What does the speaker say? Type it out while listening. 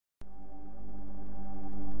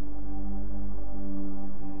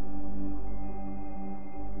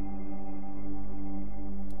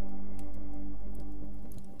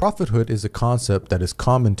Prophethood is a concept that is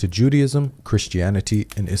common to Judaism, Christianity,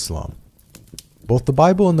 and Islam. Both the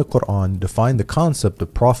Bible and the Qur'an define the concept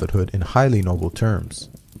of prophethood in highly noble terms.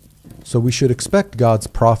 So we should expect God's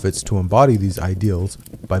prophets to embody these ideals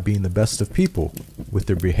by being the best of people, with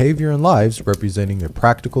their behavior and lives representing a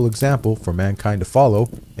practical example for mankind to follow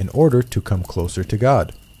in order to come closer to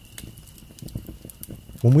God.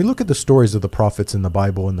 When we look at the stories of the prophets in the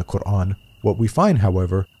Bible and the Qur'an, what we find,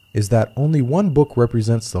 however, is that only one book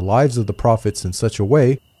represents the lives of the prophets in such a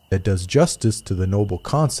way that does justice to the noble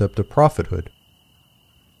concept of prophethood.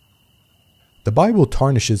 The Bible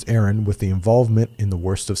tarnishes Aaron with the involvement in the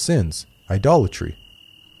worst of sins, idolatry.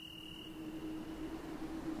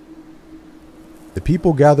 The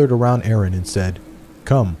people gathered around Aaron and said,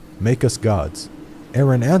 "Come, make us gods."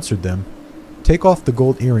 Aaron answered them, "Take off the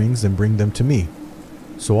gold earrings and bring them to me."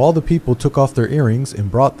 So all the people took off their earrings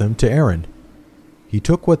and brought them to Aaron. He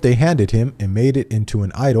took what they handed him and made it into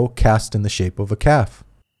an idol cast in the shape of a calf.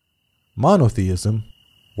 Monotheism,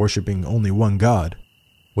 worshipping only one God,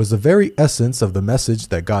 was the very essence of the message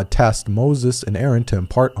that God tasked Moses and Aaron to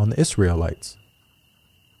impart on the Israelites.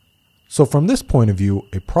 So from this point of view,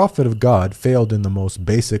 a prophet of God failed in the most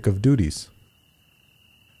basic of duties.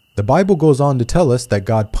 The Bible goes on to tell us that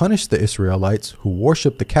God punished the Israelites who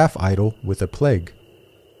worshipped the calf idol with a plague.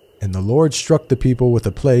 And the Lord struck the people with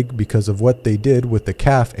a plague because of what they did with the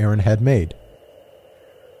calf Aaron had made.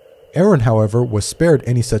 Aaron, however, was spared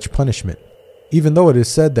any such punishment, even though it is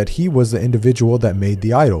said that he was the individual that made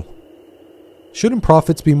the idol. Shouldn't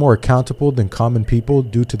prophets be more accountable than common people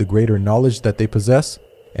due to the greater knowledge that they possess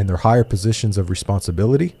and their higher positions of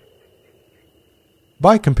responsibility?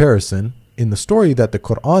 By comparison, in the story that the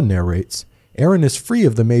Qur'an narrates, Aaron is free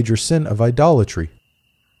of the major sin of idolatry.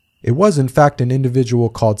 It was in fact an individual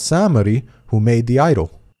called Samari who made the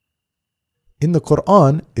idol. In the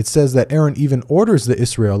Qur'an, it says that Aaron even orders the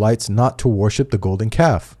Israelites not to worship the golden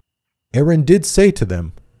calf. Aaron did say to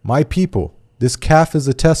them, "My people, this calf is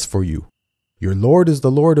a test for you. Your Lord is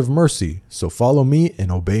the Lord of mercy, so follow me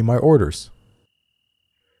and obey my orders."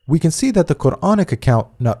 We can see that the Qur'anic account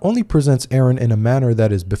not only presents Aaron in a manner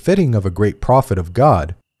that is befitting of a great prophet of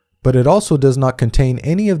God, but it also does not contain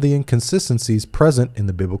any of the inconsistencies present in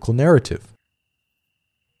the biblical narrative.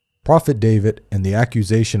 Prophet David and the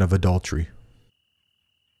accusation of adultery.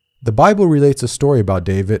 The Bible relates a story about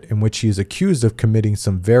David in which he is accused of committing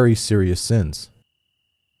some very serious sins.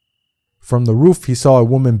 From the roof he saw a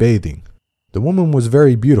woman bathing. The woman was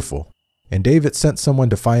very beautiful, and David sent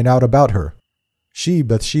someone to find out about her. She,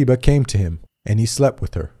 Bathsheba, came to him, and he slept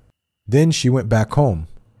with her. Then she went back home.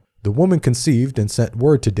 The woman conceived and sent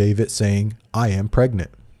word to David saying, "I am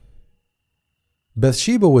pregnant."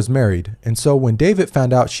 Bathsheba was married, and so when David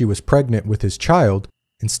found out she was pregnant with his child,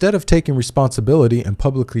 instead of taking responsibility and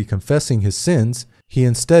publicly confessing his sins, he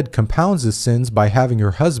instead compounds his sins by having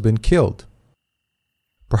her husband killed.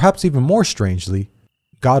 Perhaps even more strangely,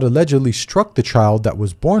 God allegedly struck the child that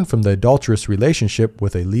was born from the adulterous relationship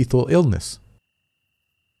with a lethal illness.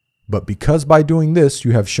 But because by doing this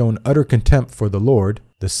you have shown utter contempt for the Lord,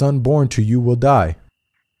 the son born to you will die.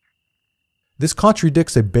 This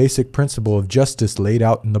contradicts a basic principle of justice laid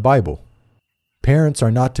out in the Bible. Parents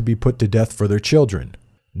are not to be put to death for their children,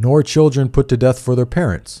 nor children put to death for their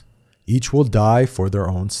parents. Each will die for their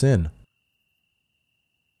own sin.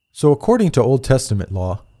 So according to Old Testament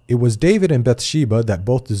law, it was David and Bathsheba that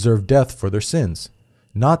both deserved death for their sins,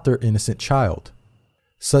 not their innocent child.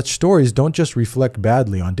 Such stories don't just reflect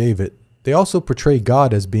badly on David, they also portray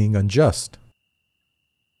God as being unjust.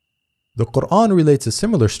 The Qur'an relates a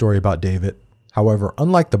similar story about David. However,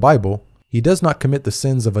 unlike the Bible, he does not commit the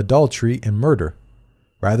sins of adultery and murder.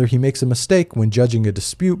 Rather, he makes a mistake when judging a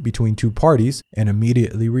dispute between two parties and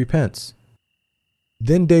immediately repents.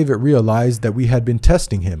 Then David realized that we had been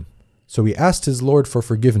testing him, so he asked his Lord for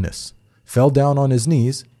forgiveness, fell down on his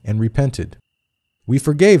knees, and repented. We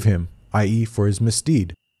forgave him, i.e., for his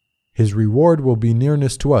misdeed. His reward will be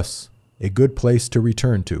nearness to us, a good place to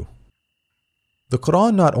return to. The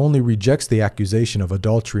Qur'an not only rejects the accusation of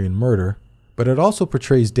adultery and murder, but it also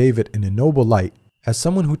portrays David in a noble light as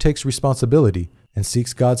someone who takes responsibility and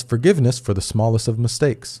seeks God's forgiveness for the smallest of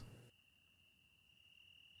mistakes.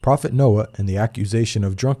 Prophet Noah and the accusation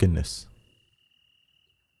of drunkenness.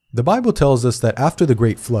 The Bible tells us that after the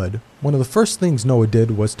great flood, one of the first things Noah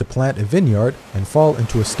did was to plant a vineyard and fall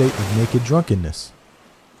into a state of naked drunkenness.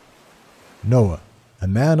 Noah, a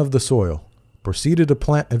man of the soil, proceeded to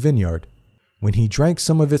plant a vineyard. When he drank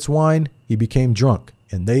some of its wine, he became drunk,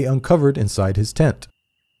 and they uncovered inside his tent.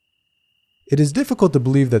 It is difficult to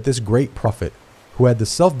believe that this great prophet, who had the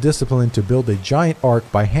self-discipline to build a giant ark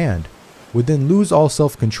by hand, would then lose all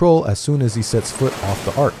self-control as soon as he sets foot off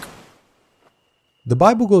the ark. The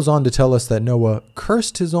Bible goes on to tell us that Noah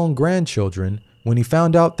cursed his own grandchildren when he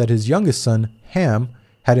found out that his youngest son, Ham,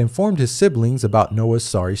 had informed his siblings about Noah's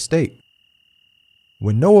sorry state.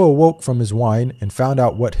 When Noah awoke from his wine and found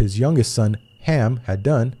out what his youngest son, Ham, had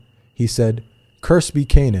done, he said, "Cursed be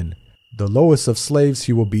Canaan, the lowest of slaves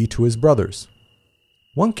he will be to his brothers."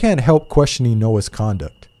 One can't help questioning Noah's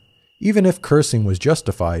conduct. Even if cursing was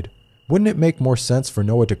justified, wouldn't it make more sense for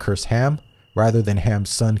Noah to curse Ham rather than Ham's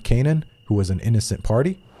son Canaan, who was an innocent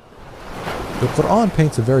party? The Qur'an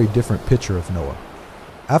paints a very different picture of Noah.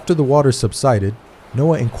 After the waters subsided,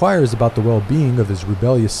 Noah inquires about the well-being of his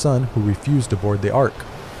rebellious son who refused to board the ark.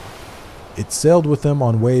 It sailed with him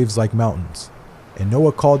on waves like mountains, and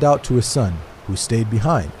Noah called out to his son, who stayed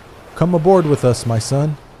behind, "Come aboard with us, my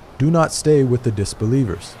son. Do not stay with the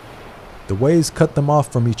disbelievers." The waves cut them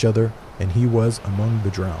off from each other, and he was among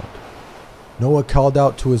the drowned. Noah called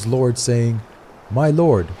out to his Lord, saying, "My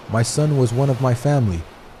Lord, my son was one of my family,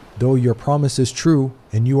 though your promise is true,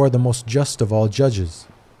 and you are the most just of all judges."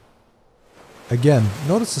 Again,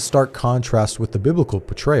 notice the stark contrast with the biblical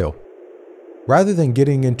portrayal. Rather than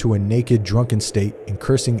getting into a naked, drunken state and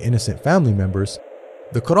cursing innocent family members,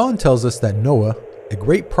 the Quran tells us that Noah, a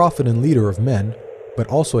great prophet and leader of men, but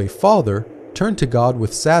also a father, turned to God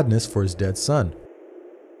with sadness for his dead son.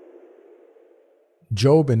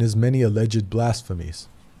 Job and his many alleged blasphemies.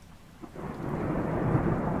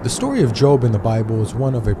 The story of Job in the Bible is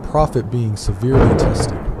one of a prophet being severely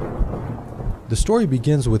tested. The story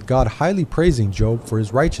begins with God highly praising Job for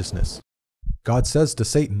his righteousness. God says to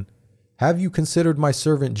Satan, "Have you considered my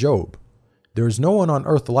servant Job? There is no one on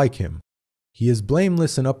earth like him. He is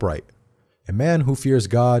blameless and upright, a man who fears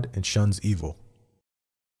God and shuns evil."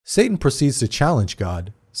 Satan proceeds to challenge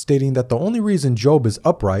God, stating that the only reason Job is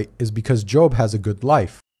upright is because Job has a good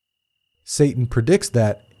life. Satan predicts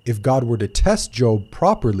that if God were to test Job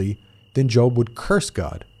properly, then Job would curse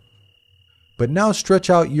God. "But now stretch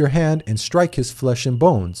out your hand and strike his flesh and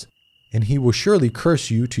bones, and he will surely curse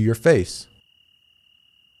you to your face."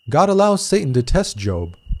 God allows Satan to test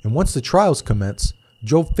Job, and once the trials commence,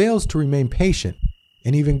 Job fails to remain patient,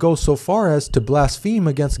 and even goes so far as to blaspheme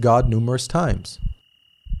against God numerous times.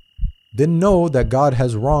 "Then know that God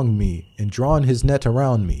has wronged me and drawn his net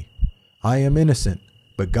around me. I am innocent,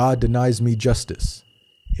 but God denies me justice.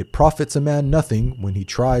 It profits a man nothing when he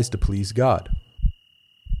tries to please God."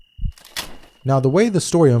 Now, the way the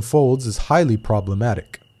story unfolds is highly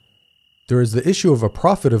problematic. There is the issue of a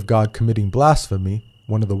prophet of God committing blasphemy,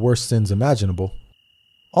 one of the worst sins imaginable.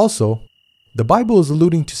 Also, the Bible is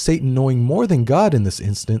alluding to Satan knowing more than God in this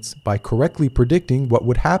instance by correctly predicting what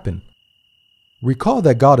would happen. Recall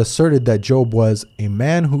that God asserted that Job was a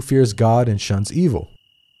man who fears God and shuns evil.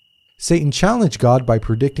 Satan challenged God by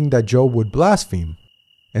predicting that Job would blaspheme,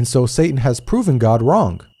 and so Satan has proven God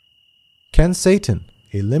wrong. Can Satan,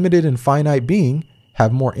 a limited and finite being,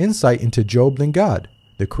 have more insight into Job than God,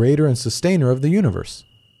 the creator and sustainer of the universe?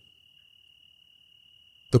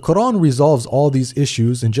 The Quran resolves all these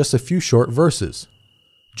issues in just a few short verses.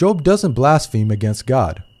 Job doesn't blaspheme against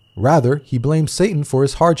God. Rather, he blames Satan for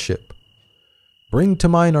his hardship. "Bring to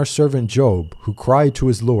mind our servant Job, who cried to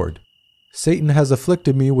his Lord, 'Satan has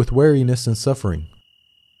afflicted me with weariness and suffering.'"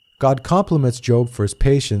 God compliments Job for his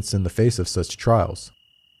patience in the face of such trials.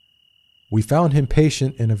 "We found him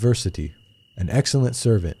patient in adversity, an excellent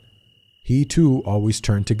servant. He too always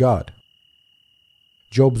turned to God."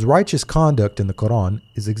 Job's righteous conduct in the Quran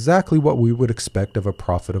is exactly what we would expect of a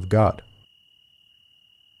prophet of God.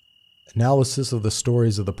 Analysis of the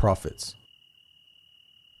stories of the prophets.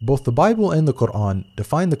 Both the Bible and the Quran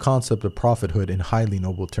define the concept of prophethood in highly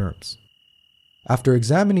noble terms. After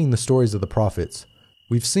examining the stories of the prophets,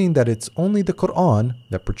 we've seen that it's only the Quran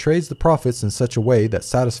that portrays the prophets in such a way that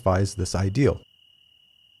satisfies this ideal.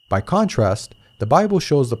 By contrast, the Bible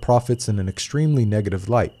shows the prophets in an extremely negative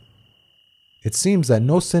light. It seems that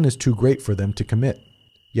no sin is too great for them to commit,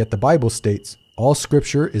 yet the Bible states, "All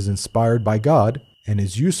scripture is inspired by God and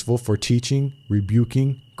is useful for teaching,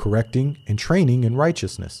 rebuking, correcting, and training in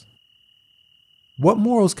righteousness." What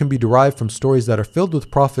morals can be derived from stories that are filled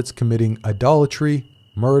with prophets committing idolatry,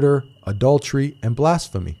 murder, adultery, and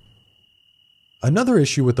blasphemy? Another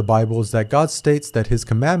issue with the Bible is that God states that his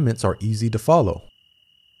commandments are easy to follow.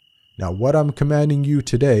 Now, what I'm commanding you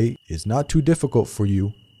today is not too difficult for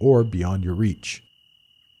you or beyond your reach.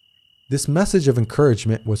 This message of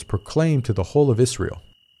encouragement was proclaimed to the whole of Israel,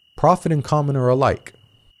 prophet and commoner alike.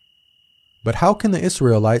 But how can the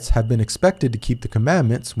Israelites have been expected to keep the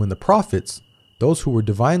commandments when the prophets, those who were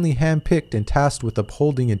divinely handpicked and tasked with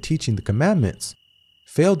upholding and teaching the commandments,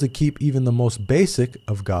 failed to keep even the most basic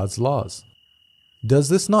of God's laws. Does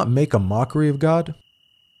this not make a mockery of God?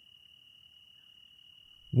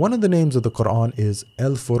 One of the names of the Qur'an is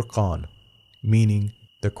Al-Furqan, meaning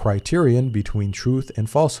the criterion between truth and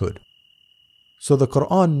falsehood. So the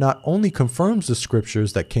Qur'an not only confirms the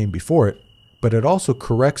scriptures that came before it, but it also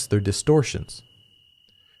corrects their distortions.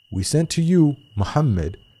 We sent to you,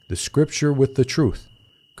 Muhammad, the scripture with the truth,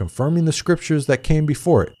 confirming the scriptures that came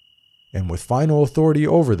before it, and with final authority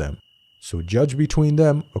over them, so judge between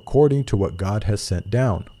them according to what God has sent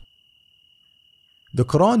down. The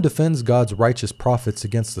Qur'an defends God's righteous prophets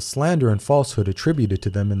against the slander and falsehood attributed to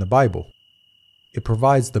them in the Bible. It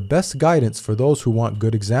provides the best guidance for those who want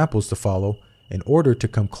good examples to follow in order to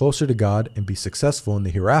come closer to God and be successful in the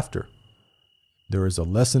hereafter. There is a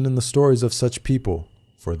lesson in the stories of such people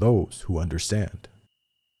for those who understand.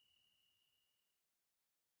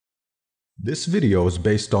 This video is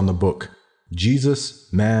based on the book,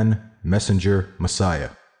 Jesus, Man, Messenger, Messiah.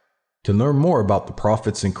 To learn more about the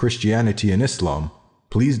prophets in Christianity and Islam,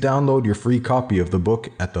 please download your free copy of the book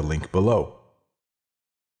at the link below.